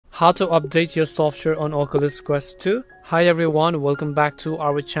How to update your software on Oculus Quest 2. Hi everyone, welcome back to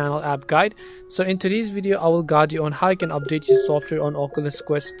our channel app guide. So in today's video I will guide you on how you can update your software on Oculus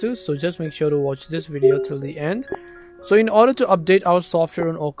Quest 2, so just make sure to watch this video till the end. So in order to update our software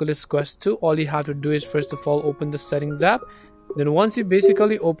on Oculus Quest 2, all you have to do is first of all open the settings app. Then once you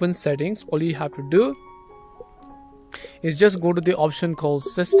basically open settings, all you have to do is just go to the option called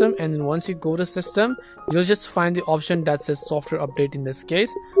system, and then once you go to system, you'll just find the option that says software update in this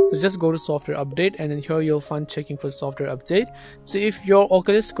case. So just go to software update, and then here you'll find checking for software update. So if your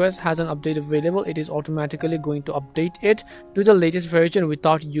Oculus Quest has an update available, it is automatically going to update it to the latest version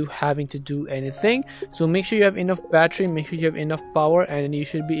without you having to do anything. So make sure you have enough battery, make sure you have enough power, and then you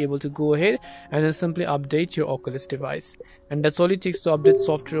should be able to go ahead and then simply update your Oculus device. And that's all it takes to update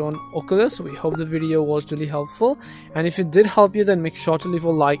software on Oculus. We hope the video was really helpful, and if it did help you, then make sure to leave a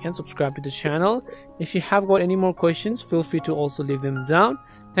like and subscribe to the channel. If you have got any more questions, feel free to also leave them down.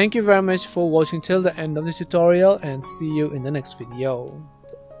 Thank you very much for watching till the end of this tutorial, and see you in the next video.